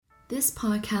This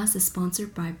podcast is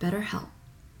sponsored by BetterHelp.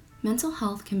 Mental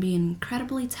health can be an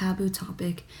incredibly taboo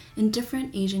topic in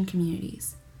different Asian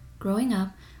communities. Growing up,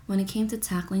 when it came to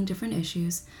tackling different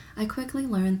issues, I quickly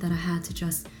learned that I had to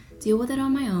just deal with it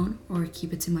on my own or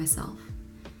keep it to myself.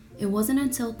 It wasn't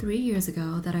until 3 years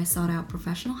ago that I sought out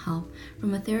professional help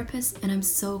from a therapist, and I'm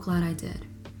so glad I did.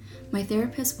 My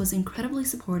therapist was incredibly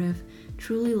supportive,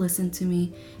 truly listened to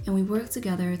me, and we worked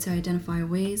together to identify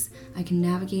ways I can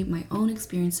navigate my own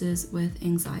experiences with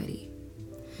anxiety.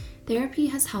 Therapy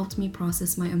has helped me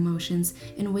process my emotions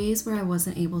in ways where I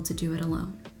wasn't able to do it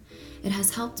alone. It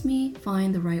has helped me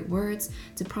find the right words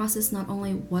to process not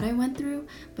only what I went through,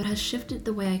 but has shifted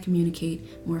the way I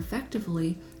communicate more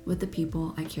effectively with the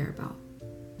people I care about.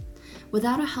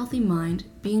 Without a healthy mind,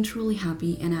 being truly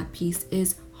happy and at peace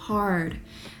is hard.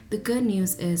 The good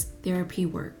news is therapy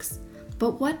works.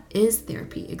 But what is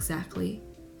therapy exactly?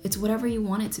 It's whatever you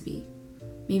want it to be.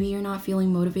 Maybe you're not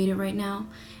feeling motivated right now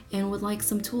and would like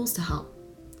some tools to help.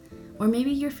 Or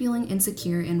maybe you're feeling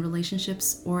insecure in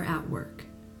relationships or at work,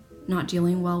 not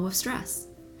dealing well with stress.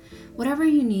 Whatever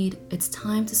you need, it's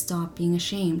time to stop being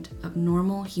ashamed of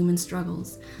normal human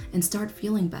struggles and start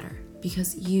feeling better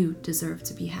because you deserve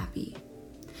to be happy.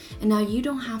 And now you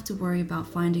don't have to worry about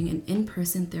finding an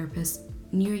in-person therapist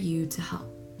near you to help.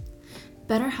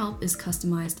 BetterHelp is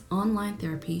customized online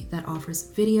therapy that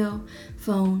offers video,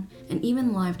 phone, and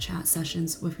even live chat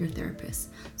sessions with your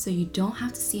therapist, so you don't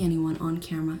have to see anyone on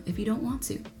camera if you don't want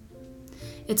to.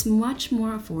 It's much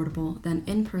more affordable than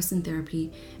in-person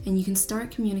therapy, and you can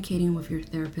start communicating with your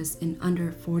therapist in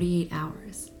under 48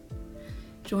 hours.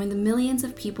 Join the millions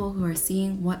of people who are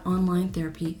seeing what online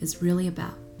therapy is really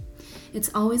about.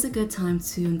 It's always a good time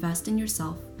to invest in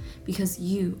yourself because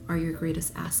you are your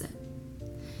greatest asset.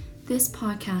 This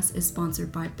podcast is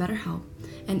sponsored by BetterHelp,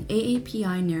 and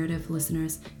AAPI Narrative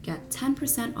listeners get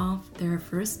 10% off their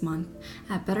first month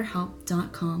at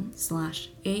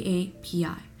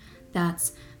betterhelp.com/AAPI.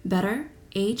 That's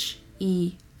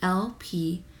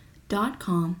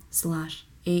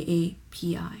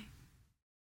betterhelp.com/AAPI.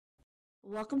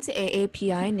 Welcome to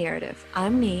AAPI Narrative.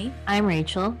 I'm Nee. I'm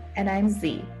Rachel. And I'm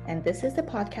Z, and this is the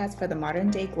podcast for the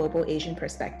modern day global Asian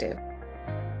perspective.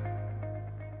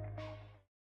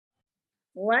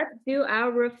 Let's do our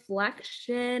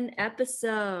reflection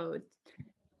episode.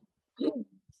 So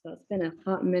it's been a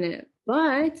hot minute,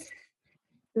 but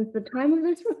since the time of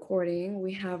this recording,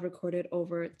 we have recorded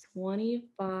over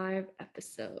 25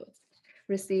 episodes,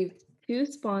 received 2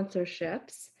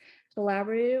 sponsorships,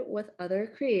 collaborated with other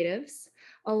creatives,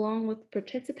 along with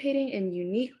participating in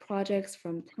unique projects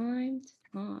from time to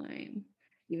time,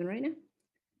 even right now.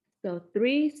 So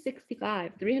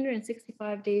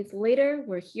 365 days later,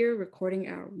 we're here recording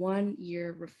our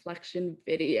 1-year reflection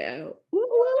video.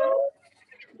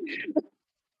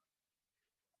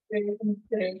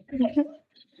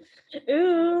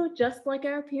 Ooh, just like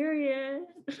our period.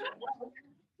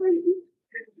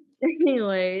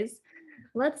 Anyways,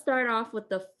 let's start off with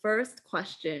the first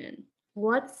question.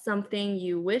 What's something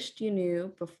you wished you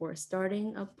knew before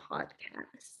starting a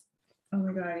podcast? Oh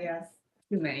my God, yes.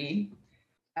 Too many.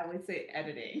 I would say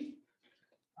editing.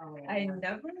 I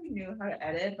never knew how to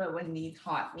edit, but when Nee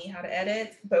taught me how to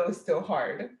edit, but it was still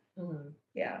hard.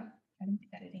 Yeah. I think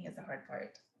editing is the hard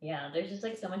part. Yeah, there's just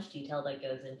like so much detail that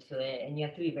goes into it, and you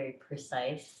have to be very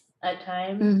precise at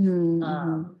times.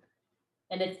 And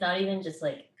it's not even just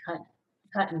like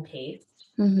cut and paste.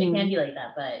 It can be like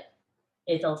that, but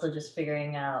it's also just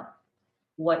figuring out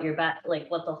what your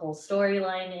what the whole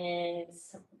storyline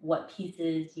is, what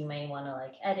pieces you may want to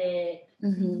like edit.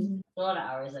 A lot of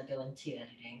hours that go into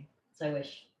editing. So I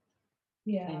wish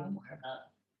I knew more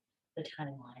about the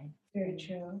timeline. Very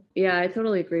true. Yeah, I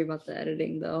totally agree about the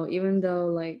editing though. Even though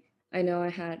like I know I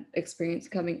had experience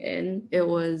coming in, it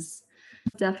was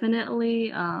definitely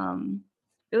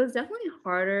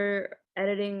harder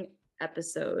editing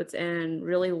episodes and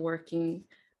really working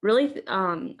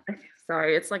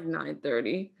sorry, it's like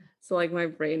 9:30. So like my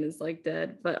brain is like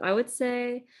dead, but I would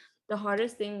say the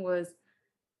hardest thing was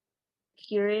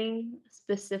hearing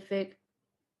specific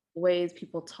ways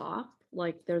people talk.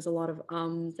 Like there's a lot of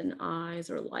ums and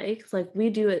ahs or likes. Like we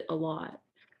do it a lot.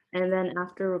 And then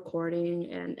after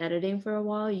recording and editing for a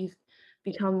while, you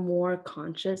become more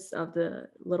conscious of the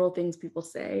little things people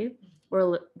say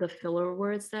or the filler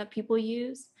words that people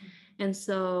use. And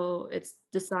so it's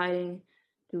deciding,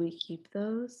 do we keep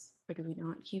those or do we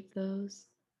not keep those?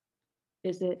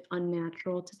 Is it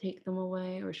unnatural to take them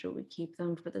away, or should we keep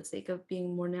them for the sake of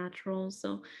being more natural?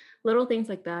 So little things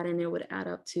like that, and it would add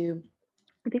up to,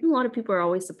 I think a lot of people are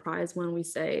always surprised when we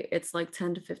say it's like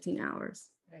 10 to 15 hours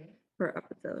per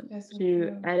episode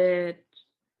to edit,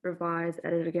 revise,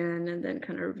 edit again, and then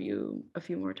kind of review a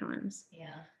few more times.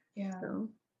 Yeah. So.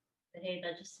 But hey,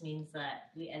 that just means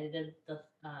that we edited the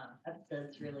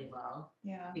episodes really well.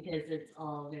 Yeah. Because it's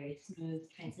all very smooth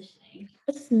transitioning.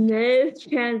 Smooth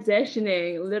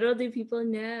transitioning. Little do people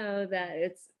know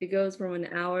that it goes from an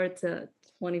hour to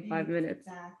 25 minutes.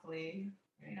 Exactly.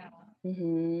 Yeah.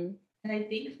 Mm-hmm. And I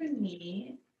think for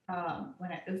me,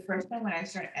 the first time when I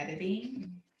started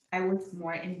editing, I was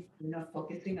more in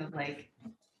focusing on like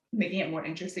making it more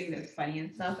interesting and funny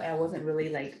and stuff. I wasn't really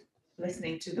like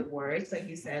listening to the words, like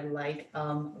you said, like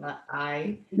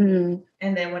I. Mm-hmm.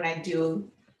 And then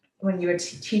when you were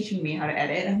teaching me how to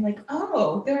edit, I'm like,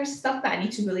 oh, there are stuff that I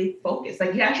need to really focus.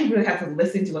 Like you actually really have to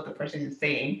listen to what the person is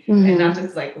saying and not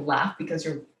just like laugh because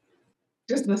you're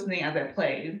just listening as it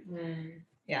plays.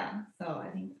 Yeah. So I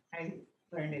think I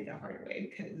learned it the hard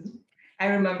way because I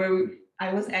remember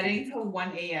I was editing till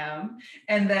 1 a.m.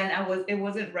 and then it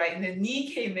wasn't right. And then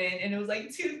Nee came in and it was like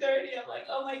 2:30. I'm like,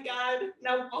 oh my God,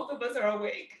 now both of us are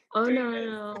awake. Oh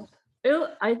no.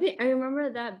 I think I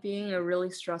remember that being a really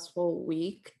stressful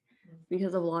week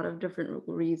because of a lot of different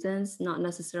reasons, not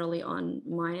necessarily on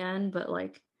my end, but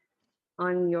like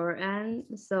on your end.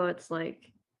 So it's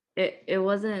like it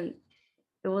wasn't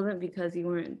because you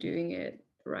weren't doing it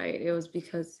right. It was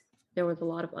because there was a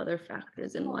lot of other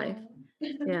factors in life.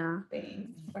 Yeah.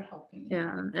 Thanks for helping me.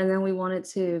 Yeah. And then we wanted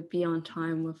to be on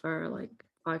time with our like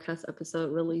podcast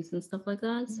episode release and stuff like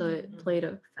that. So it played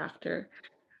a factor.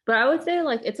 But I would say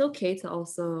like it's okay to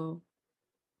also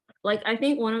like I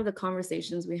think one of the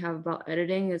conversations we have about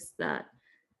editing is that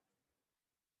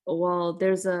well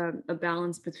there's a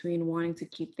balance between wanting to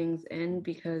keep things in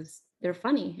because they're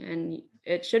funny and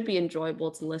it should be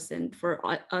enjoyable to listen for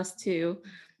us too,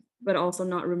 but also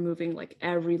not removing like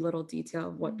every little detail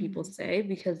of what people say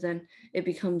because then it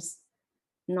becomes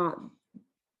not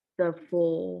the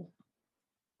full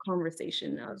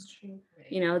conversation of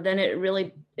then it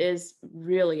really is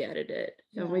really edited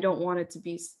and we don't want it to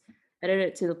be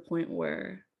edited to the point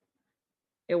where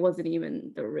it wasn't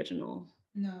even the original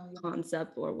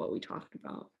concept or what we talked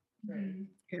about.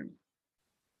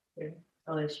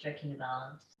 Always striking a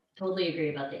balance. Totally agree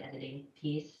about the editing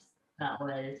piece. That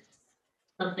was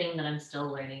something that I'm still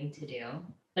learning to do,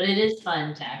 but it is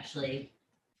fun to actually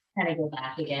kind of go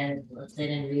back again and listen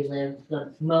and relive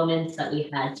the moments that we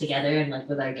had together and like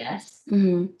with our guests.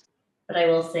 But I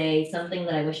will say something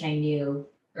that I wish I knew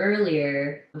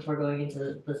earlier before going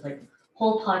into this like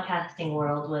whole podcasting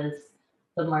world was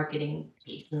the marketing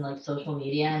piece and like social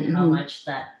media and how much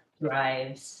that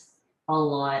drives a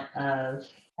lot of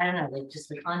I don't know, like just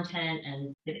the content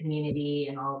and the community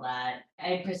and all that.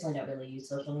 I personally don't really use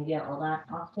social media all that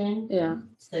often. Yeah.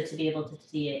 So to be able to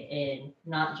see it in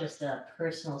not just a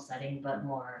personal setting, but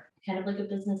more kind of like a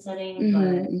business setting,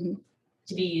 but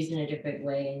to be used in a different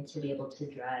way and to be able to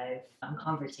drive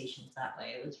conversations that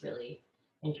way, it was really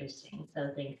interesting. So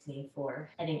thanks me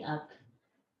for heading up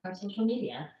our social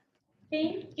media.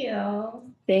 Thank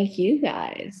you. Thank you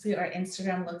guys. See, our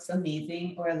Instagram looks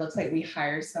amazing, or it looks like we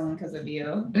hired someone because of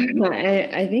you.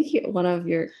 I think one of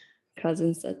your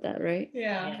cousins said that, right?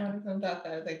 Yeah. One of them thought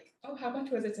that. I was like, oh, how much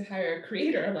was it to hire a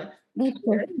creator? I'm like, Venmo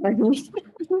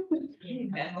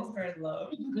her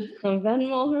love.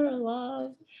 Venmo her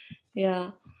love.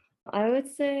 Yeah. I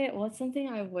would say what's something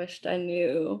I wished I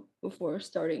knew before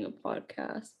starting a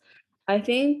podcast? I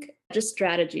think just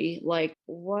strategy, like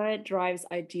what drives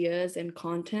ideas and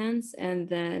contents, and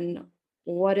then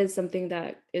what is something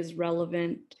that is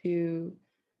relevant to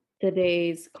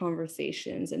today's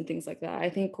conversations and things like that. I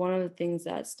think one of the things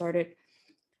that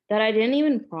I didn't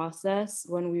even process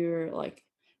when we were like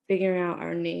figuring out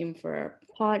our name for our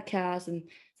podcast and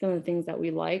some of the things that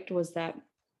we liked was that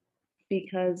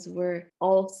because we're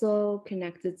also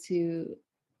connected to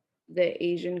the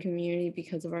Asian community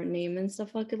because of our name and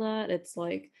stuff like that. It's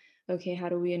like, okay, how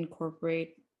do we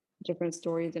incorporate different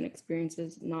stories and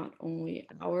experiences, not only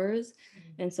ours?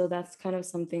 And so that's kind of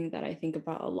something that I think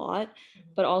about a lot,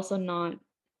 but also not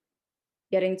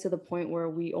getting to the point where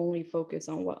we only focus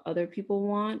on what other people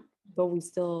want, but we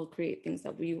still create things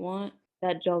that we want.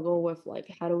 That juggle with like,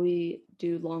 how do we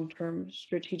do long-term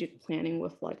strategic planning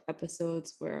with like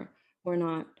episodes where we're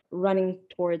not running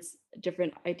towards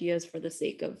different ideas for the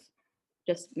sake of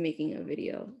just making a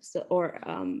video or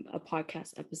a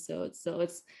podcast episode. So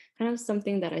it's kind of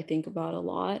something that I think about a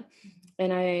lot.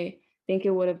 And I think it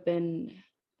would have been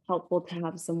helpful to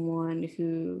have someone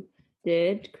who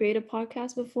did create a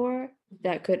podcast before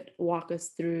that could walk us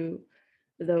through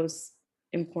those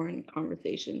important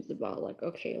conversations about like,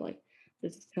 okay, like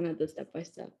this is kind of the step by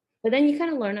step But then you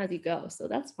kind of learn as you go, so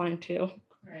that's fine too.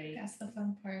 Right. That's the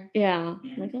fun part. Yeah.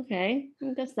 Like, okay,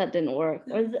 I guess that didn't work.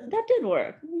 Or that did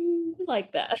work.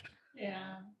 Like that.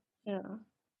 Yeah. Yeah.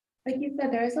 Like you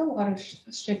said, there's a lot of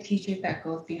strategic that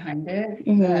goes behind it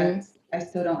Mhm. that I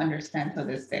still don't understand to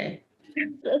this day.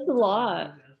 That's a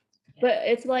lot. But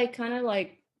it's like kind of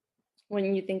like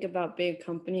when you think about big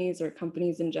companies or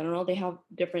companies in general, they have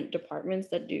different departments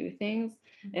that do things.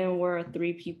 And we're a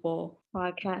 3-people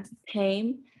podcast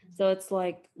team. So it's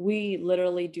like we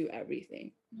literally do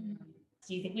everything.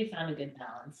 Do you think we found a good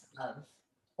balance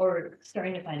or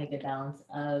starting to find a good balance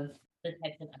of the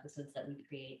types of episodes that we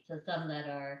create? So some that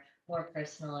are more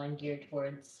personal and geared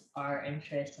towards our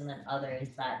interests, and then others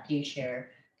that do share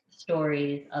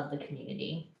stories of the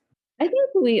community. I think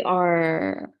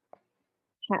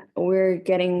we're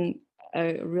getting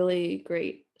a really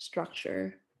great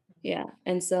structure. Yeah.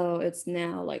 And so it's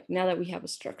now that we have a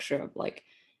structure of like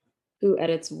who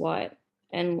edits what,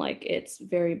 and like it's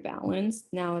very balanced.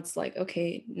 Now it's like,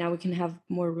 okay, now we can have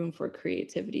more room for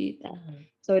creativity.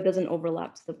 So it doesn't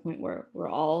overlap to the point where we're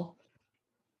all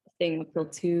staying up till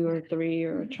 2 or 3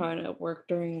 or trying to work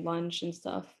during lunch and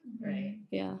stuff. Right.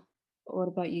 Yeah. But what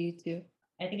about you two?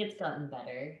 I think it's gotten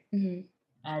better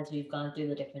as we've gone through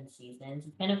the different seasons.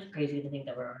 It's kind of crazy to think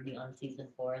that we're already on season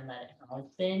 4 and that it has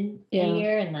been a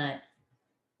year, and that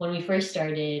when we first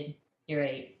started, you're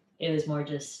right, it was more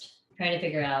just trying to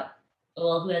figure out,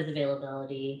 well, who has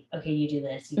availability? Okay, you do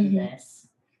this, you do this.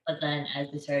 But then as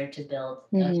we started to build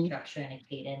a structure and a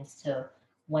cadence to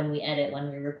when we edit,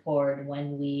 when we record,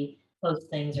 when we post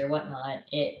things or whatnot,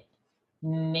 it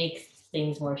makes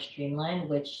things more streamlined,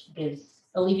 which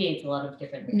alleviates a lot of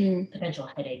different potential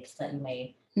headaches that you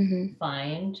may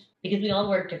find, because we all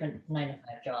work different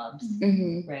 9-to-5 jobs,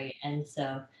 right? And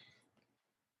so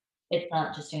it's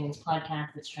not just doing this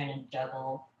podcast, it's trying to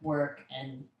juggle work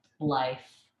and life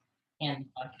and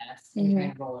podcast and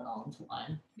trying to roll it all into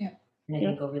one. Yeah. And I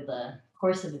think over the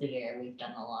course of the year, we've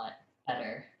done a lot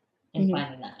better in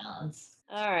finding that balance.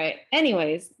 All right.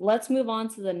 Anyways, let's move on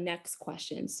to the next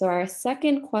question. So our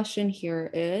second question here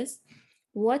is,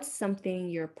 what's something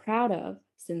you're proud of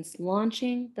since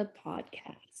launching the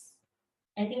podcast?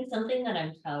 I think something that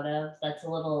I'm proud of that's a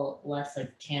little less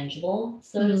like tangible,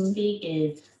 so to speak,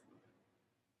 is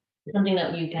something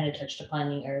that you kind of touched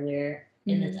upon earlier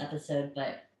in this episode,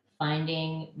 but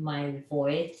finding my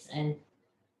voice and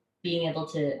being able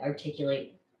to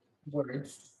articulate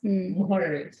words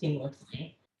more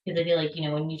seamlessly. Because I feel like,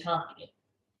 when you talk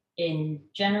in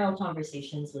general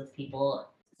conversations with people,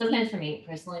 sometimes for me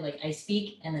personally, like I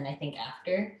speak and then I think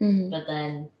after, but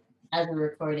then as we're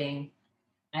recording,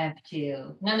 I have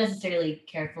to not necessarily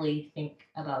carefully think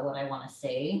about what I want to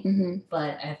say,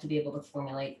 but I have to be able to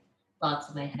formulate thoughts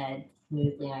in my head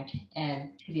smoothly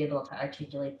and to be able to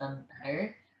articulate them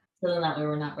better. So then that way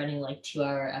we're not running like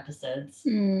 2-hour episodes,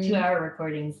 2-hour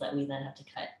recordings that we then have to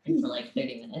cut into like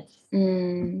 30 minutes.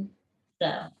 So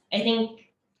I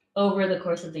think over the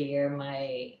course of the year,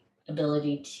 my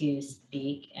ability to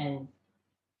speak and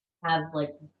have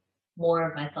like more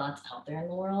of my thoughts out there in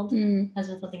the world has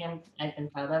been something I've been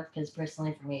proud of, because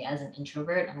personally for me as an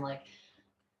introvert, I'm like,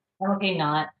 I'm okay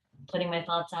not putting my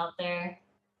thoughts out there,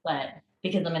 but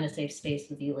because I'm in a safe space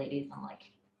with you ladies, I'm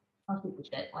like, I'll keep the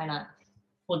shit. Why not?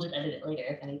 We'll just edit it later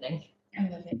if anything. I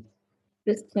love it.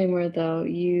 Disclaimer though,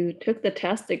 you took the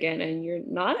test again and you're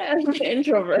not an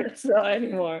introvert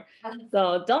anymore.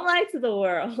 So don't lie to the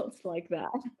world like that.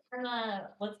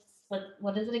 What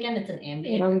is it again? It's an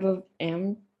ambivert.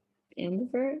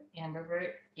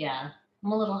 Ambivert. Yeah.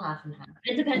 I'm a little half and half.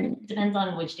 It depends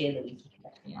on which day of the week you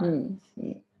catch me on.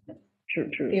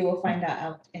 True. We will find that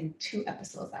out in 2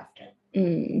 episodes after.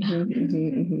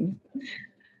 See,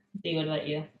 what about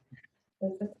you?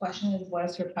 So the question is, what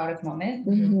is your proudest moment?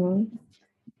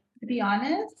 To be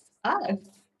honest, us.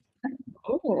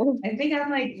 I think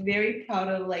I'm like very proud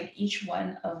of like each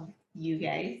one of you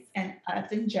guys and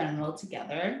us in general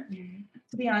together.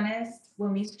 To be honest,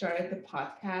 when we started the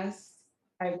podcast,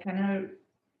 I kind of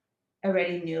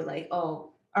already knew like,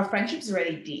 oh, our friendship's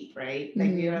already deep, right?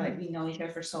 Like we know each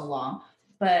other for so long.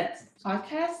 But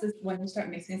podcast is when you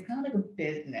start mixing, it's kind of like a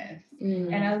business.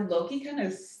 And I was low-key kind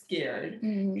of scared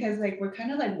because like we're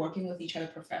kind of like working with each other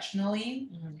professionally.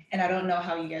 And I don't know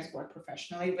how you guys work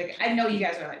professionally. Like I know you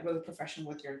guys are like really professional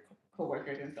with your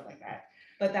coworkers and stuff like that.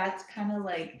 But that's kind of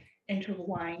like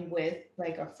intertwined with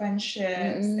like our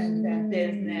friendships and then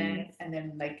business and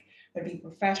then like we're being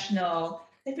professional.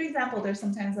 Like for example, there's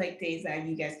sometimes like days that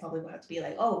you guys probably will have to be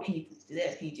like, oh, can you please do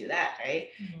this? Can you do that? Right?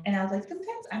 And I was like,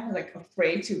 sometimes I'm like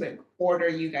afraid to like order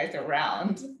you guys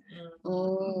around.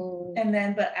 And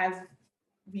then, but as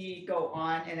we go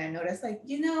on, and I notice like,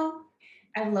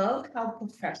 I love how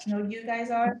professional you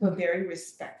guys are, but very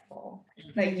respectful.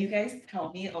 Like you guys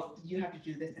tell me, oh, you have to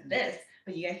do this and this,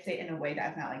 but you guys say it in a way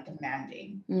that's not like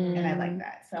demanding. And I like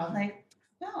that. So I'm like,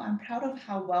 no, I'm proud of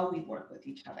how well we work with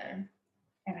each other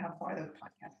and how far the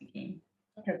podcast became.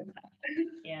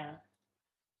 Yeah.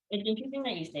 It's interesting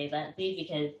that you say that, Z,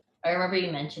 because I remember you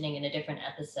mentioning in a different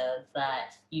episode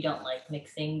that you don't like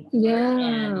mixing work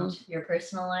and your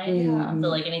personal life. Yeah. So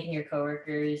like anything your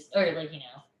coworkers, or like,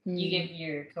 you give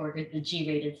your coworkers the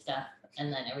G-rated stuff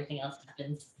and then everything else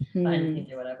happens behind the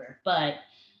scenes or whatever. But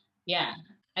yeah,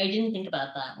 I didn't think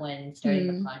about that when starting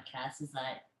the podcast, is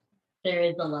that there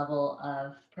is a level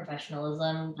of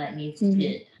professionalism that needs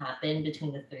to happen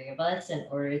between the three of us in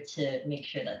order to make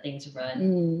sure that things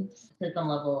run to some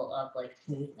level of like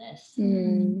smoothness.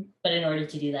 But in order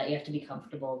to do that, you have to be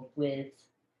comfortable with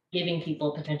giving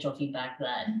people potential feedback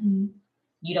that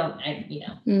you don't,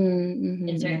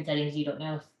 in certain settings, you don't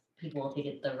know if people will take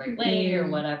it the right way or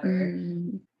whatever.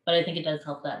 But I think it does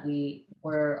help that we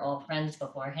were all friends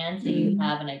beforehand, so you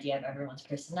have an idea of everyone's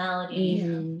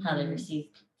personality, how they receive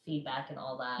feedback and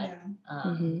all that.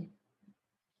 So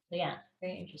yeah,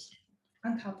 very interesting.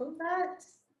 On top of that,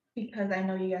 because I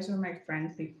know you guys were my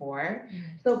friends before,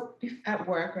 so at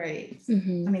work, right? I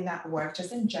mean, not work,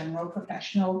 just in general,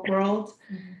 professional world,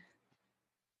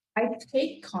 I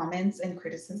take comments and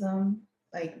criticism,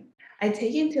 like I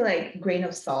take it into like grain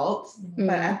of salt,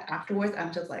 but afterwards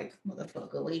I'm just like,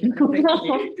 motherfucker, what are you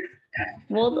gonna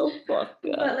Motherfucker.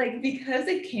 But like, because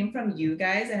it came from you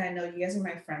guys, and I know you guys are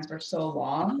my friends for so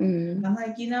long, I'm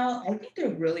like, I think they're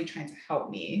really trying to help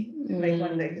me. Like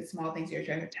when like the small things you're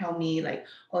trying to tell me, like,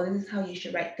 oh, this is how you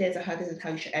should write this, or how this is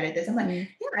how you should edit this. I'm like, yeah,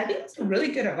 I think that's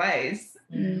really good advice.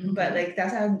 But like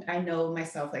that's how I know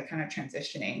myself, like kind of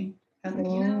transitioning. I was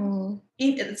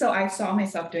like, so I saw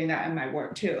myself doing that in my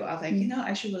work too. I was like,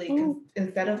 I should really,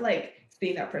 instead of like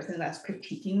being that person that's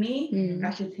critiquing me,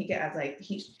 I should take it as like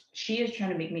she is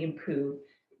trying to make me improve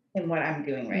in what I'm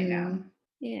doing right now.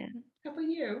 Yeah. How about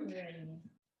you?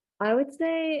 I would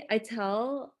say I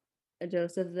tell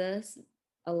Joseph this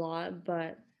a lot,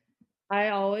 but I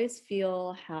always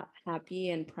feel happy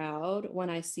and proud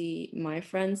when I see my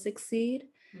friends succeed.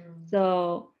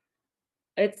 So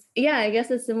I guess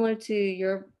it's similar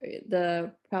to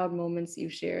the proud moments you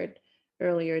shared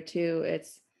earlier too.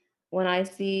 It's when I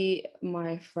see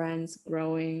my friends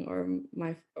growing,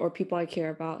 or people I care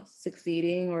about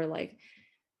succeeding, or like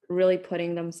really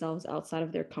putting themselves outside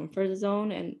of their comfort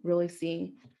zone and really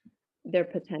seeing their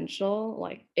potential,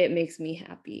 like it makes me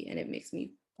happy and it makes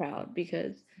me proud,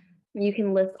 because you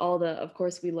can list of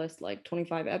course we list like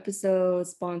 25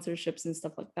 episodes, sponsorships and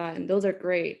stuff like that, and those are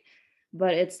great,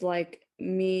 but it's like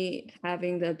me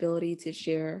having the ability to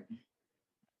share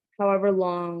however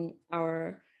long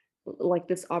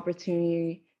this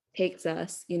opportunity takes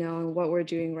us, and what we're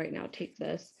doing right now takes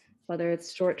us, whether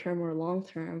it's short term or long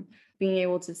term, being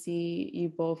able to see you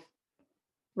both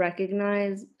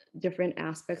recognize different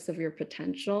aspects of your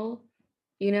potential,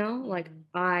 like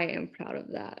I am proud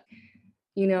of that.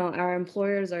 Our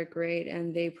employers are great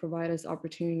and they provide us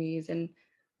opportunities and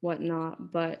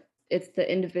whatnot, but it's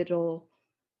the individual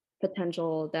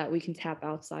potential that we can tap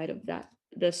outside of that,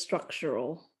 the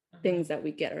structural things that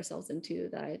we get ourselves into,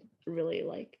 that I really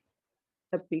like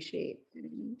appreciate.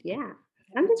 And yeah,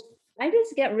 I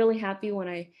just get really happy when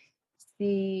I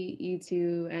see you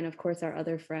two and of course our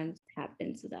other friends tap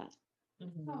into that.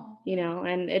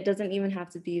 And it doesn't even have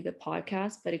to be the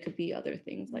podcast, but it could be other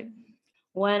things. Like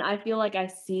when I feel like I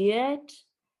see it,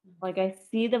 like I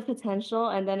see the potential,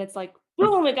 and then it's like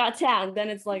boom, it got tagged. Then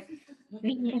it's like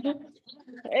it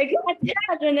got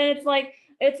tagged, and then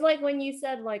it's like when you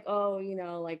said like, oh,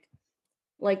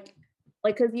 like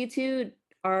because you two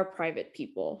are private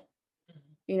people,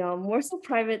 more so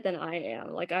private than I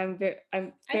am. Like I'm fairly.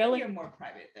 I think you're more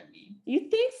private than me. You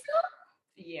think so?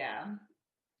 Yeah.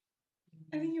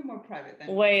 I think you're more private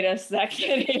than Wait a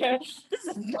second here. This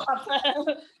is not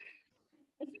bad.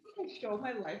 I show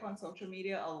my life on social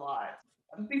media a lot.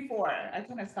 Before, I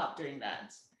kind of stopped doing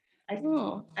that. I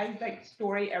like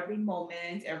story every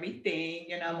moment, everything.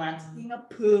 When I'm taking a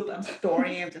poop, I'm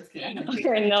storying. I'm just kidding.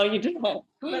 Okay, no, you don't.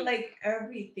 But like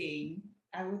everything,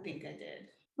 I would think I did.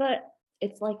 But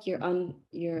it's like your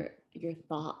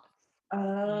thoughts.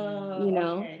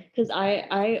 Oh, because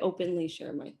I openly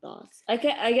share my thoughts. I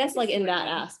guess like in that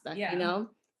aspect,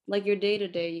 like your day to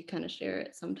day, you kind of share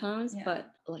it sometimes,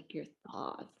 but like your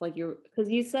thoughts, like because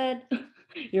you said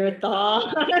your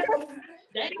thoughts.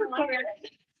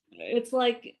 It's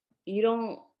like you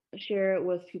don't share it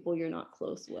with people you're not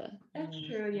close with. That's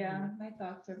true. Yeah, my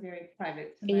thoughts are very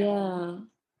private. Yeah.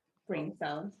 brain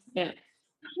cells. Yeah.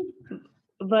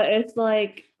 But it's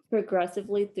like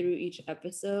progressively through each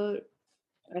episode,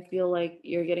 I feel like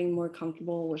you're getting more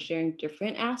comfortable with sharing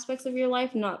different aspects of your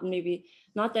life, not the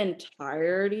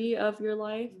entirety of your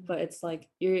life, but it's like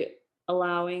you're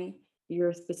allowing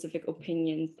your specific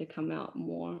opinions to come out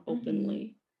more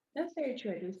openly. That's very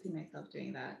true. I do see myself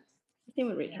doing that. Same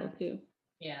with Rachel too.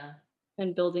 Yeah.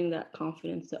 And building that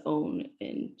confidence to own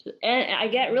and I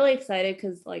get really excited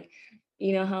because like,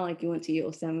 you know how like you went to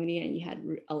Yosemite and you had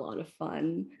a lot of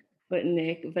fun, but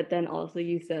then also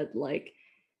you said like,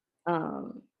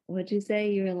 what'd you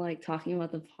say? You were like talking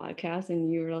about the podcast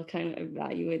and you were like, kind of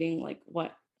evaluating like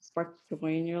what sparked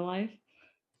joy in your life.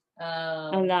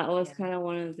 And that was kind of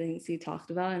one of the things you talked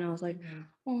about. And I was like,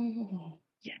 oh,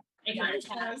 yeah. Yes.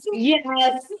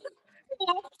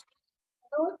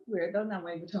 So it's weird though, now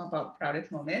when we talk about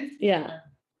proudest moments. Yeah.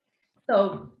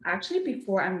 So actually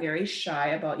before I'm very shy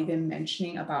about even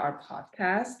mentioning about our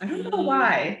podcast. I don't know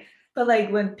why. But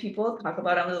like when people talk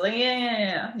about it, I'm just like,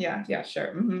 yeah,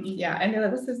 sure. Yeah. And they're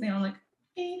like, what's his name? I'm like,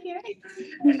 hey.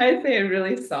 I say it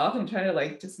really soft and try to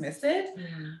like dismiss it.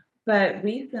 But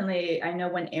recently, I know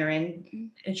when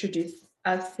Aaron introduced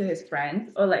us to his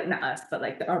friends, or like not us, but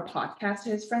like our podcast to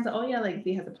his friends. Oh yeah, like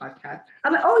he has a podcast.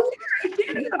 I'm like, oh yeah, I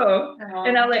do.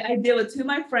 And I'm like, I deal with two of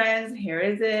my friends. Here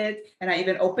is it. And I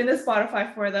even opened the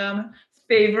Spotify for them,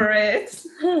 favorites.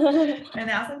 And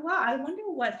I was like, wow, I wonder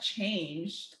what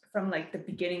changed from like the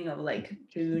beginning of like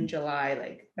June, July,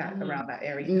 like that around that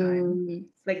area time,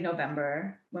 like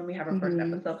November when we have our first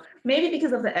episode. Maybe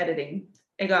because of the editing,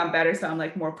 it got better, so I'm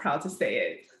like more proud to say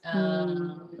it.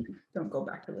 Don't go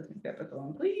back to listening to the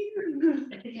episode, please.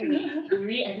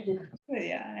 Re-edited. But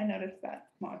yeah, I noticed that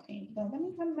small change. So that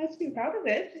means I must be proud of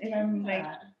it, and I'm like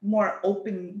more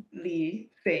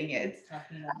openly saying it.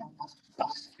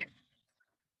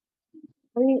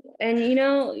 And you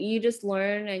know, you just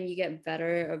learn and you get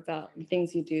better about the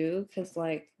things you do because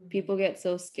like people get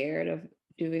so scared of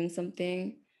doing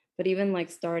something, but even like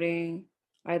starting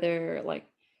either like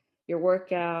your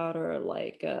workout or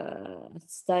like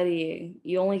studying,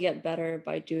 you only get better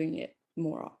by doing it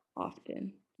more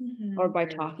often or by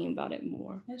talking about it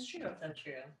more. That's true. So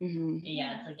true.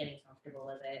 Yeah, it's like getting comfortable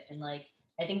with it. And like,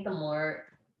 I think the more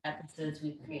episodes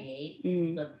we create,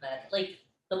 the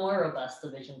more robust the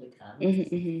vision becomes,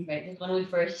 right? Because when we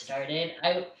first started,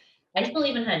 I still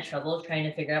even had trouble trying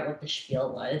to figure out what the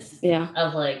spiel was. Yeah.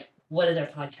 Of like, what is our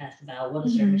podcast about? What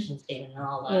is our mission statement and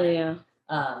all that? Yeah.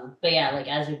 But yeah, like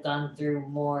as we've gone through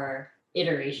more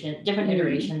different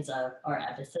iterations of our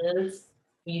episodes,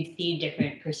 you see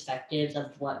different perspectives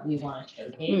of what we want to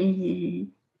showcase.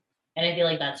 And I feel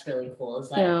like that's really cool. Is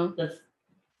that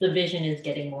the vision is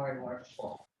getting more and more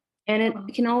full. And it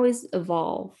can always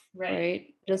evolve,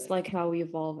 right? Just like how we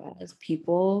evolve as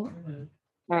people.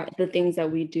 The things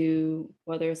that we do,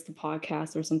 whether it's the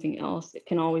podcast or something else, it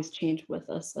can always change with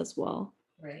us as well.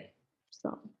 Right.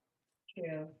 So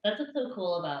true. That's what's so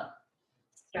cool about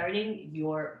starting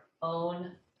your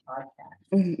own podcast.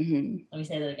 Let me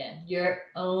say that again. Your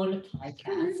own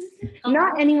podcast.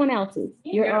 Not anyone else's.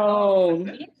 Your own.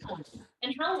 Yeah.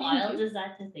 And how wild is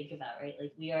that to think about, right?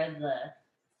 Like we are the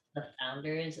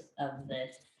founders of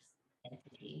this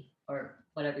entity or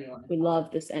whatever you want to call it. We love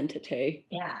this entity.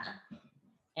 Yeah.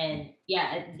 And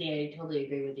yeah, I totally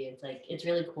agree with you. It's like, it's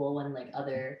really cool when like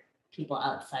other people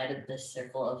outside of this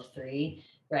circle of three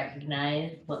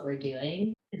recognize what we're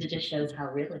doing, because it just shows how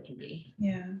real it can be.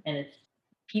 Yeah. And it's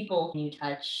people you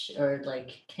touch or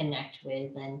like connect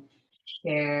with and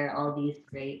share all these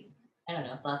great, I don't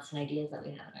know, thoughts and ideas that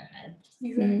we have in our heads.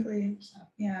 Exactly. So,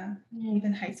 yeah.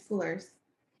 Even high schoolers.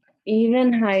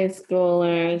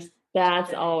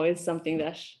 That's always something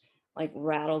that like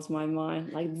rattles my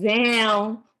mind. Like,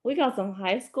 damn, we got some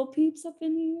high school peeps up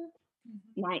in here.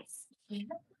 Nice.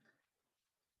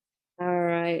 All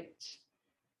right.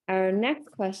 Our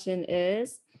next question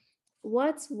is,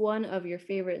 what's one of your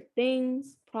favorite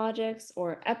things, projects,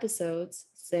 or episodes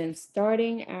since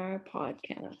starting our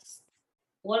podcast?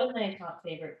 One of my top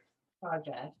favorite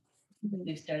projects when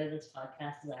we started this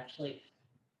podcast is actually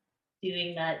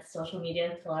doing that social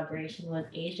media collaboration with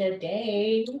Asia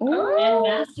Day and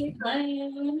Master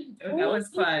Plan. That was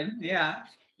fun. Yeah.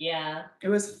 Yeah. It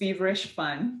was feverish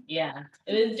fun. Yeah.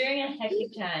 It was during a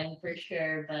hectic time for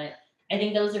sure, but I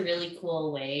think that was a really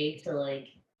cool way to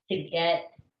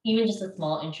get even just a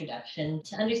small introduction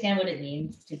to understand what it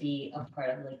means to be a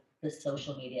part of like the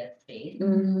social media space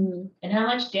and how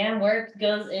much damn work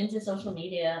goes into social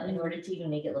media in order to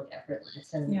even make it look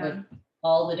effortless and like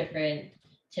all the different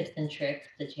tips and tricks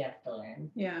that you have to learn.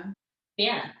 Yeah. But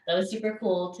yeah, that was super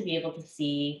cool to be able to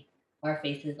see our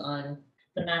faces on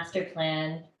the master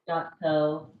plan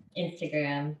 .co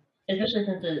Instagram, especially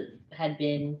since it had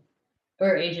been,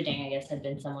 or Asia Dang, I guess, had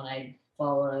been someone I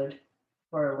followed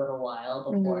for a little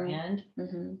while beforehand.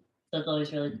 Mm-hmm. So it's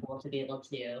always really cool to be able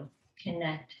to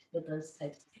connect with those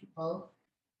types of people.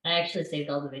 I actually saved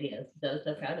all the videos, so I was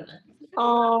so proud of it.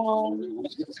 Oh,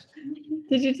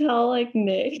 did you tell like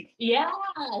Nick? Yeah,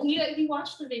 he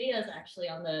watched the videos actually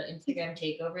on the Instagram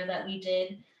takeover that we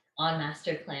did on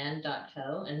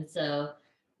masterclan.co, and so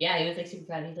yeah, he was like super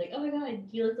proud. He's like, "Oh my god,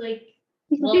 you look like."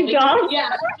 Well, yeah, I was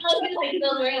like,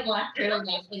 I was wearing a black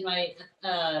turtleneck in my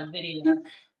video.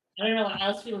 I don't know. I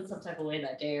was feeling some type of way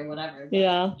that day or whatever. But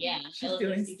yeah, she's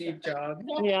doing Steve Jobs.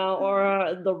 Yeah,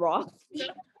 or The Rock.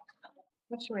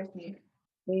 What's your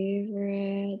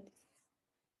favorite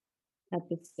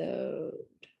episode?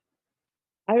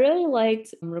 I really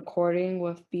liked recording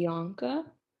with Bianca.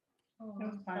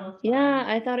 Yeah,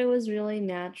 I thought it was really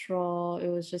natural. It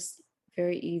was just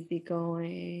very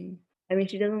easygoing. I mean,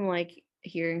 she doesn't like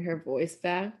hearing her voice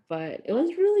back, but it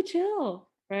was really chill,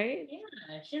 right?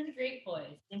 Yeah, she has a great voice.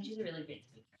 I think she's a really great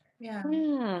speaker. Yeah,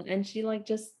 and she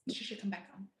she should come back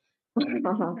on.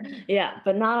 Yeah,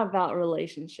 but not about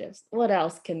relationships. What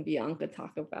else can Bianca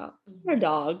talk about? Her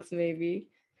dogs, maybe.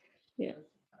 Yeah.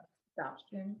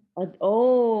 Adoption.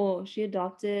 She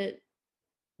adopted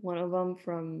one of them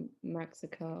from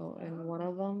Mexico and one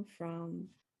of them from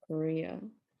Korea.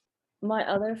 My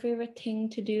other favorite thing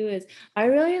to do is I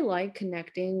really like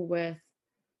connecting with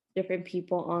different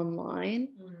people online.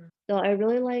 So I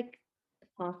really like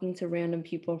talking to random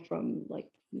people from like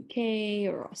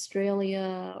UK or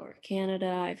Australia or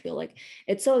Canada. I feel like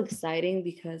it's so exciting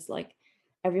because like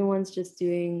everyone's just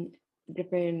doing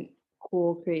different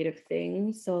cool creative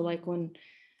things. So like when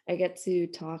I get to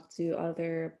talk to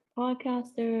other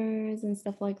podcasters and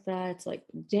stuff like that, it's like,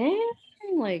 dang,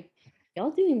 like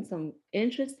y'all doing some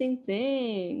interesting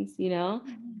things, you know?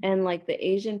 And like the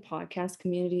Asian podcast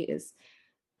community is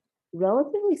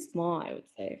relatively small, I would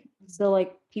say. So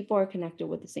like people are connected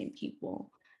with the same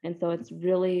people. And so it's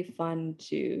really fun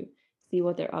to see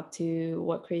what they're up to,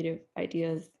 what creative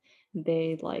ideas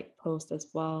they like post as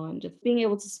well, and just being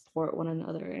able to support one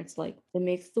another. It's like it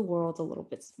makes the world a little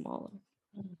bit smaller.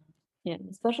 Yeah,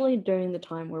 especially during the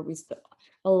time where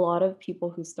a lot of people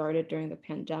who started during the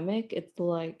pandemic, it's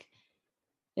like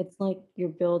you're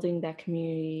building that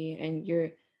community and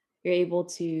you're able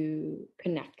to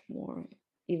connect more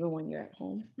even when you're at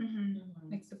home.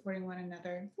 Like supporting one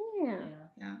another.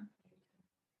 Yeah.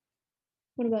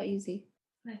 What about you, Z?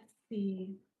 Let's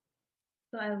see.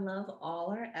 So I love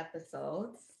all our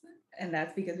episodes, and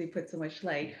that's because we put so much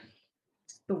like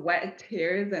sweat,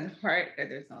 tears, and heart.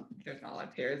 There's not a lot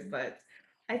of tears, but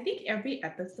I think every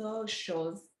episode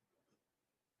shows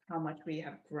how much we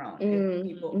have grown.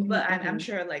 People, but I'm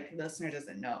sure like the listener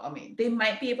doesn't know. I mean, they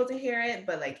might be able to hear it,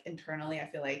 but like internally, I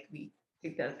feel like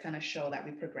it does kind of show that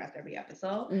we progress every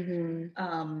episode.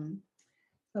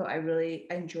 So I really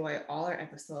enjoy all our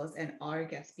episodes and all our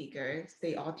guest speakers.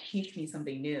 They all teach me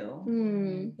something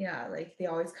new. Yeah, like they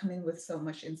always come in with so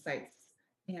much insights,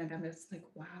 and I'm just like,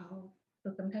 wow.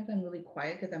 So sometimes I'm really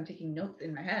quiet because I'm taking notes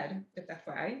in my head, if that's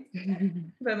why.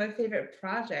 But my favorite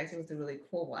project, it was a really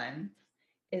cool one,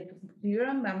 is, do you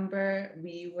remember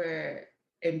we were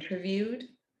interviewed?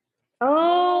 Yeah.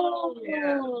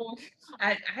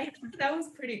 I thought that was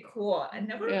pretty cool.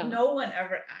 No one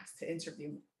ever asked to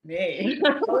interview me.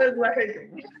 I was like, what?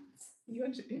 You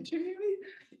want to interview me?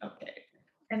 Okay.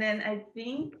 And then I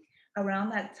think around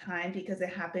that time, because it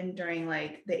happened during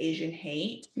like the Asian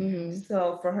hate,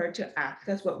 so for her to ask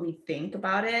us what we think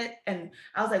about it, and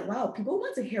I was like, wow, people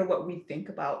want to hear what we think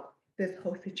about this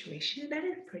whole situation. That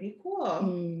is pretty cool.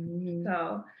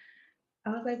 So I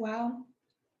was like, wow,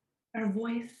 our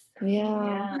voice.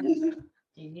 Yeah.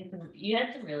 You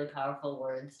had some really powerful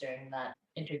words during that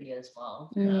interview as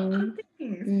well. So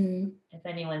if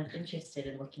anyone's interested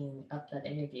in looking up that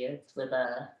interview, it's with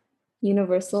a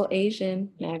Universal Asian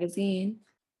magazine.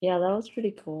 Yeah, that was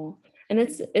pretty cool. And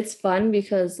it's fun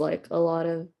because like a lot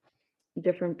of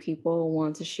different people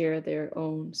want to share their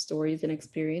own stories and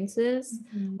experiences,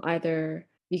 either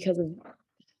because of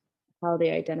how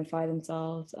they identify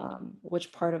themselves,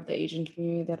 which part of the Asian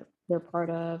community that they're part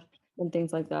of, and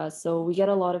things like that. So we get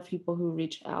a lot of people who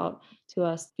reach out to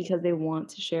us because they want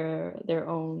to share their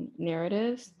own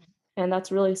narratives. And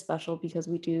that's really special because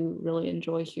we do really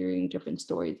enjoy hearing different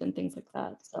stories and things like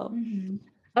that. So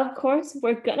of course,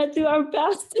 we're gonna do our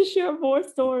best to share more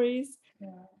stories.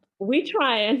 We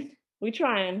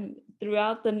trying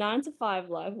throughout the 9 to 5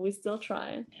 life. We still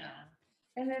trying.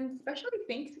 And then especially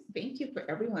thank you for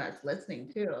everyone that's listening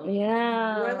too.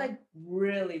 Yeah. We're like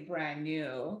really brand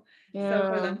new.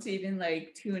 So for them to even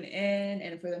like tune in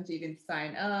and for them to even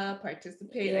sign up,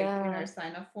 participate like in our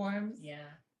sign up forms. Yeah.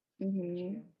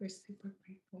 We're super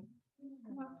grateful.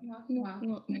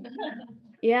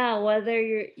 Yeah, whether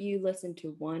you listen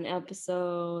to one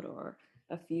episode or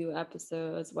a few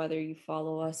episodes, whether you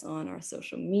follow us on our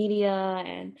social media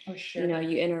and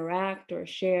you interact or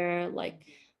share, like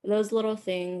those little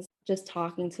things, just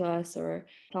talking to us or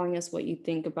telling us what you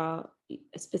think about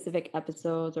specific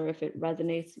episodes, or if it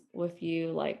resonates with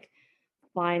you, like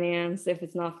finance. If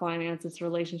it's not finance, it's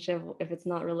relationship. If it's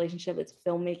not relationship, it's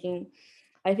filmmaking.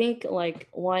 I think like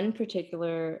one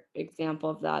particular example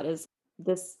of that is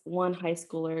this one high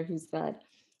schooler who said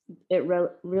it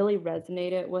really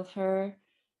resonated with her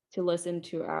to listen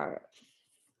to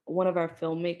one of our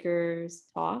filmmakers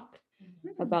talk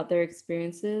about their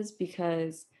experiences,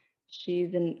 because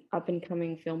she's an up and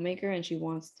coming filmmaker and she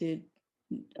wants to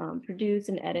produce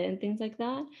and edit and things like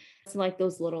that. It's like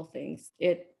those little things.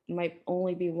 It might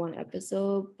only be one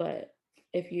episode, but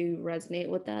if you resonate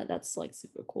with that, that's like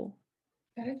super cool.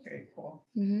 That is very cool.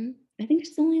 I think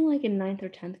she's only like in 9th or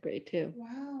 10th grade too.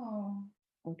 Wow.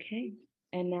 Okay.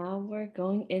 And now we're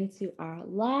going into our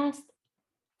last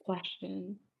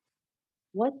question.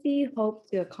 What do you hope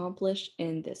to accomplish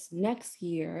in this next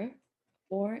year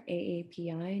for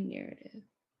AAPI Narrative?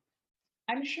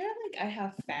 I'm sure like I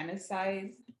have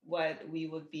fantasized what we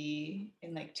would be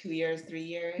in like 2 years, 3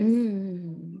 years.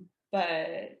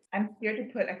 But I'm here to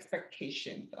put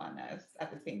expectations on us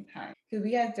at the same time, because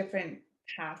we have different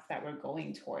paths that we're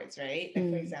going towards, right? Like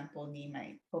for example, Nee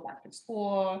might go back to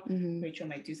school, Rachel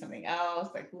might do something else,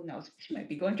 like who knows, she might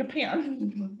be going to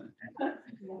Japan.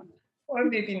 Or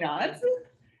maybe not.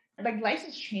 Like life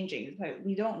is changing. It's like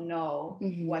we don't know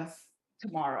what's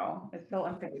tomorrow. It's so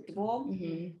unpredictable.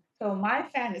 So my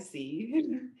fantasy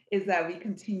is that we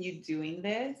continue doing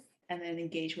this and then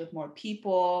engage with more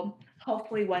people.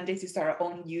 Hopefully one day to start our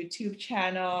own YouTube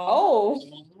channel. Oh.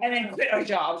 And then quit our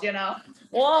jobs, you know?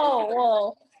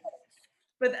 Whoa.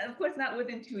 But of course not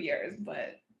within 2 years,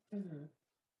 but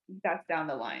that's down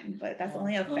the line. But that's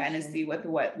only a fantasy with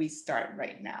what we start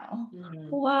right now.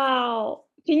 Wow.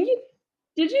 Did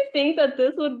you think that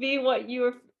this would be what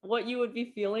you would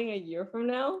be feeling a year from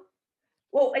now?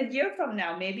 Well, a year from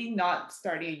now, maybe not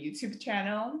starting a YouTube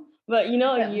channel. But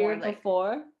a year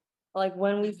before, like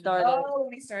when we started. Oh,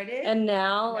 when we started? And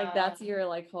now, like that's your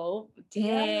like hope. Dang.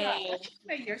 Yeah.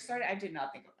 My year started, I did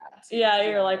not think of that. Yeah,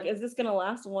 you're like, is this gonna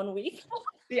last 1 week?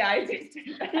 Yeah, I did.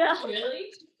 Yeah.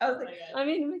 Really? I was like, I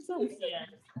mean, it makes sense.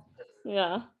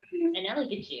 Yeah. And now look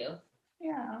at you.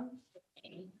 Yeah.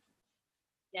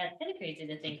 Yeah, it's kind of crazy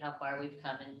to think how far we've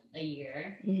come in a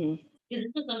year. Because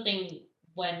this was something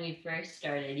when we first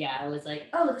started. I was like,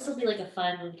 oh, this will be like a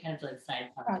fun kind of like side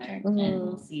project, and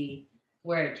we'll see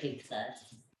where it takes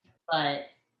us. But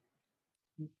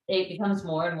it becomes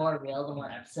more and more real the more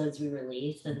episodes we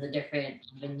release and the different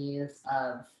avenues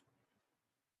of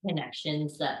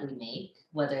connections that we make,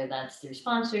 whether that's through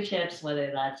sponsorships,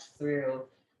 whether that's through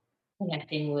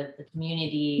connecting with the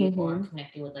community or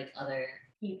connecting with like other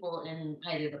people in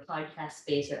either the podcast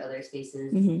space or other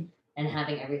spaces and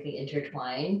having everything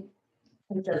intertwined.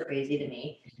 It's so crazy to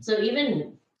me. So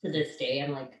even to this day,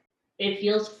 I'm like, it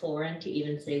feels foreign to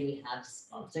even say we have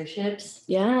sponsorships.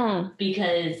 Yeah.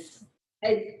 Because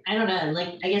I don't know,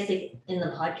 like I guess like in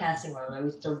the podcasting world, are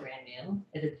we still brand new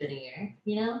if it's been a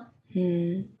year,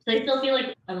 So I still feel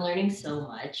like I'm learning so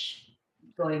much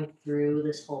going through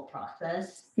this whole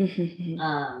process.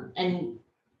 And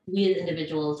we as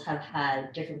individuals have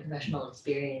had different professional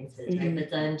experiences, right?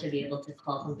 But then to be able to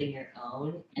call something your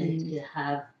own and to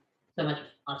have so much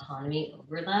autonomy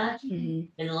over that is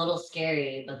a little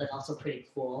scary, but then also pretty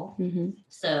cool.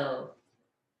 So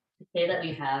to say that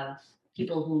we have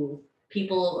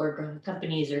people or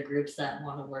companies or groups that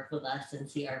want to work with us and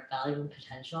see our value and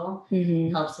potential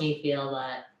helps me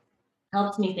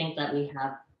think that we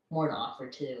have more to offer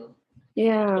to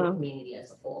the community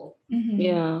as a whole.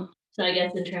 Yeah. So I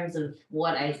guess in terms of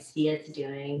what I see us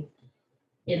doing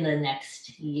in the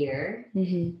next year,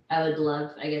 I would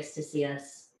love, I guess, to see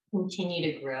us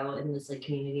continue to grow in this like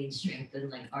community and strengthen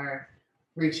like our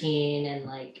routine and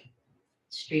like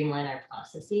streamline our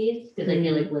processes. Because I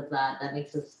feel like with that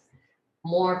makes us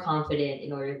more confident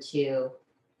in order to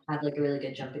have like a really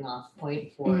good jumping off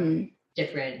point for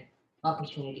different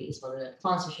opportunities, whether that's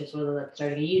sponsorships, whether that's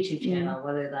starting a YouTube channel,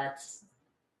 whether that's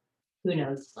who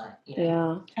knows what.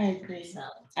 Yeah, I agree. So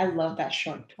I love that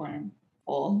short term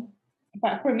goal.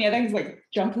 But for me, I think it's like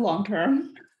jump long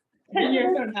term. 10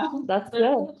 years from now. That's good.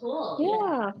 So cool.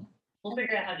 Yeah. We'll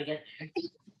figure out how to get there.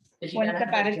 One step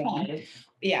at a time.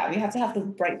 Yeah, we have to have the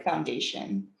right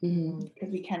foundation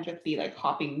because we can't just be like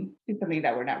hopping to something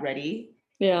that we're not ready.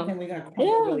 Yeah. Then we're gonna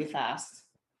crumble really fast.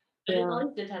 But it's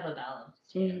always good to have a balance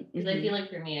too. Because I feel like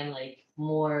for me, I'm like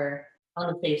more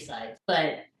on the safe side.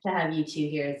 But to have you two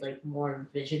here is like more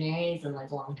visionaries and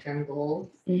like long-term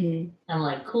goals. I'm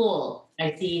like, cool.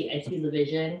 I see the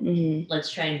vision.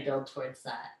 Let's try and build towards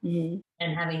that. And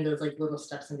having those like little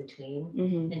steps in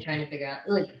between and trying to figure out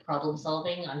like problem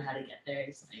solving on how to get there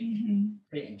is like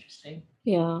pretty interesting.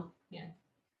 Yeah. Yeah.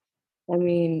 I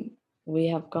mean, we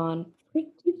have gone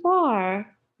pretty far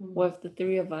with the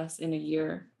three of us in a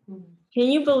year.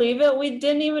 Can you believe it? We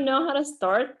didn't even know how to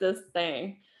start this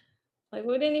thing. Like,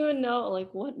 we didn't even know,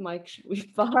 like, what mic should we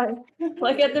buy,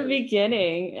 like, at the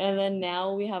beginning. And then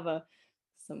now we have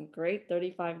some great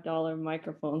 $35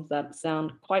 microphones that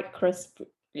sound quite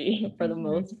crispy for the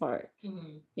most part,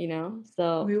 you know?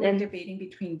 So we were debating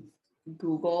between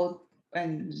Google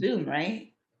and Zoom,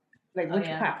 right? Like, which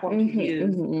platform to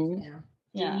use.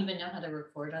 Didn't even know how to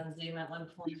record on Zoom at one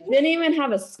point. Didn't even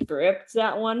have a script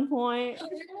at one point.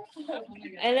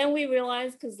 And then we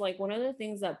realized, because like one of the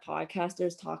things that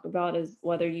podcasters talk about is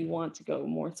whether you want to go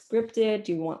more scripted,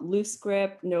 do you want loose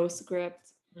script, no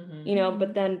script, you know,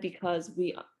 but then because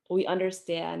we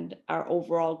understand our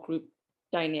overall group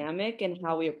dynamic and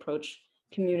how we approach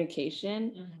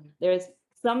communication, there's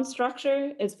some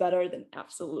structure is better than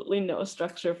absolutely no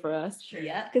structure for us. Sure.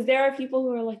 Yeah. Because there are people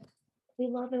who are like, we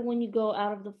love it when you go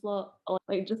out of the flow,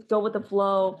 like just go with the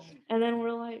flow. And then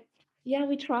we're like, yeah,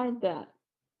 we tried that.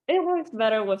 It works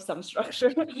better with some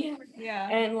structure. Yeah.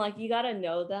 And like, you got to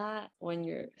know that when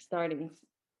you're starting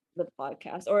the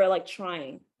podcast or like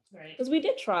trying. Right. Because we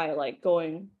did try like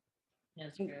going,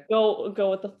 go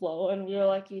with the flow. And we were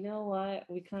like, you know what?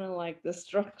 We kind of like the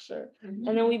structure. And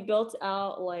then we built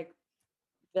out like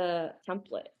the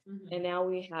template and now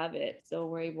we have it. So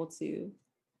we're able to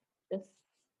just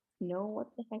know what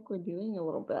the heck we're doing a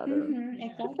little better.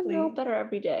 Exactly. A little better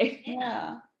every day.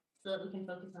 Yeah. So that we can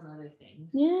focus on other things.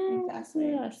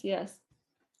 Yes.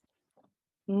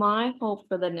 My hope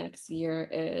for the next year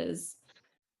is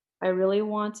I really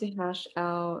want to hash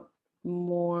out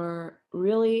more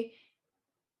really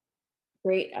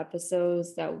great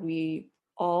episodes that we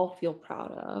all feel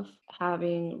proud of,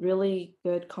 having really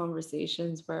good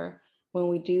conversations where when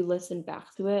we do listen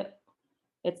back to it,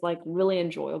 it's like really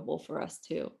enjoyable for us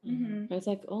too. It's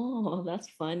like, oh, that's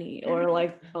funny, or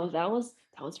like, oh, that was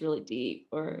really deep,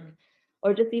 or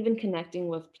just even connecting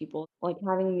with people, like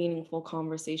having meaningful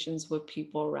conversations with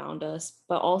people around us,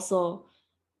 but also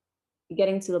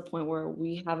getting to the point where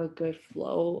we have a good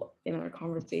flow in our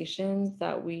conversations,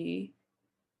 that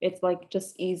it's like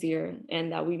just easier,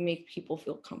 and that we make people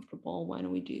feel comfortable when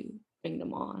we do bring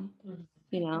them on,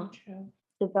 you know.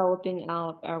 Developing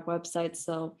out our website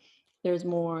so there's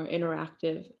more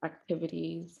interactive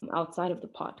activities outside of the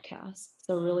podcast.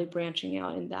 So really branching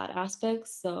out in that aspect.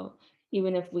 So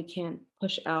even if we can't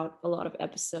push out a lot of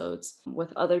episodes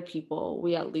with other people,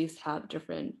 we at least have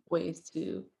different ways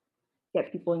to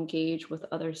get people engaged with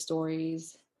other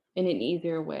stories in an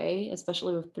easier way,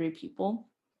 especially with 3 people.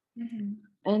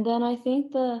 And then I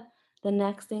think the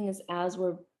next thing is, as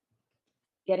we're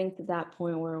getting to that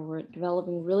point where we're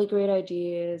developing really great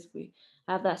ideas, we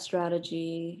have that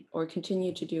strategy, or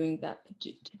continue to do that.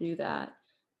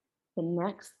 The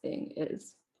next thing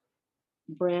is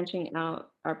branching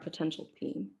out our potential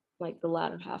team, like the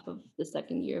latter half of the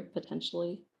second year,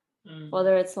 potentially,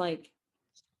 whether it's like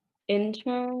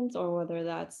interns or whether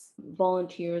that's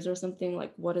volunteers or something.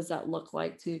 Like, what does that look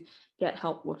like to get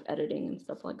help with editing and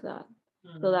stuff like that,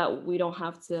 so that we don't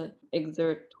have to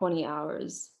exert 20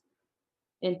 hours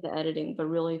into editing, but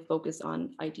really focus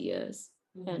on ideas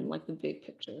and like the big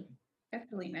picture.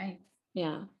 That's really nice.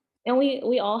 Yeah. And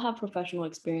we all have professional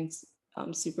experience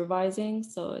supervising,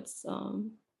 so it's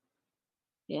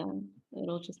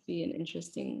it'll just be an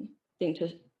interesting thing to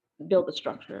build a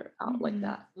structure out like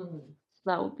that. So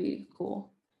that would be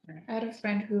cool. I had a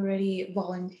friend who already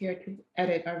volunteered to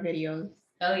edit our videos.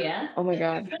 Oh yeah? Oh my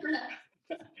God.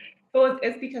 Well,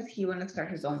 it's because he wanted to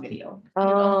start his own video, his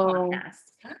own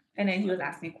podcast. And then he was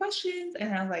asking me questions,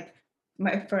 and I was like,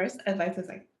 my first advice was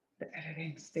like, the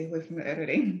editing, stay away from the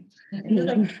editing. And he was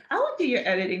like, I will do your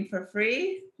editing for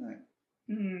free.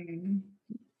 I'm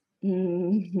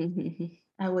like,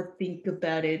 I would think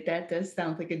about it. That does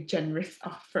sound like a generous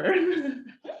offer.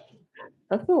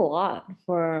 That's a lot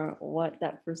for what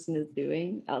that person is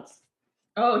doing.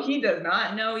 Oh, he does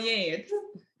not know yet.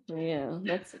 Yeah,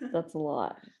 that's a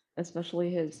lot, especially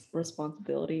his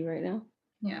responsibility right now.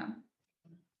 Yeah.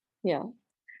 Yeah.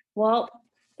 Well,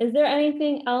 Is there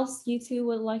anything else you two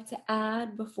would like to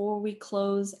add before we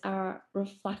close our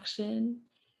reflection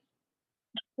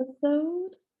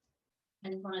episode? I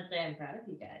just want to say I'm proud of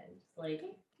you guys. Like,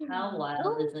 how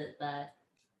wild is it that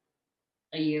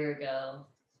a year ago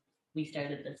we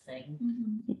started this thing?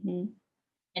 Mm-hmm.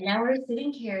 And now we're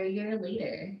sitting here a year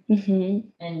later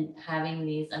and having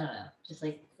these, I don't know, just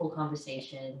like full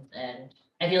conversations. And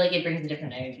I feel like it brings a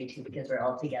different energy too because we're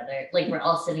all together. Like we're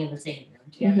all sitting in the same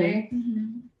room together.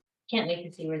 Can't wait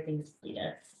to see where things lead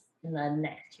us in the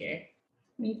next year.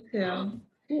 Me too.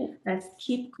 Let's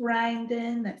keep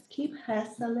grinding. Let's keep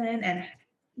hustling. And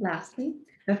lastly,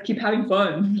 let's keep having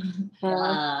fun.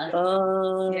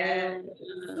 Yeah.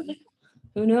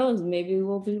 Who knows? Maybe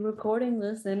we'll be recording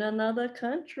this in another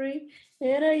country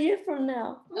in a year from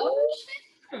now. Oh,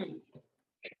 shit.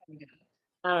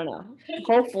 I don't know.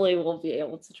 Hopefully, we'll be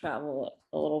able to travel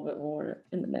a little bit more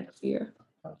in the next year.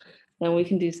 Then we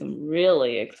can do some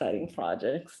really exciting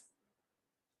projects.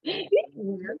 That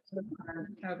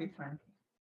would be fun.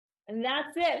 And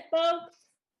that's it, folks.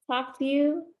 Talk to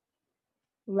you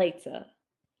later.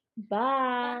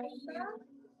 Bye.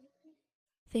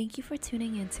 Thank you for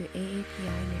tuning in to AAPI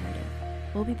Narrative.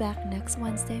 We'll be back next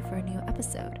Wednesday for a new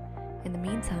episode. In the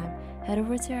meantime, head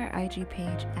over to our IG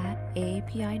page at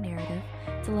AAPI Narrative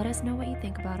to let us know what you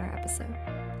think about our episode.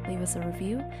 Leave us a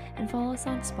review and follow us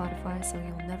on Spotify so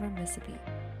you'll never miss a beat.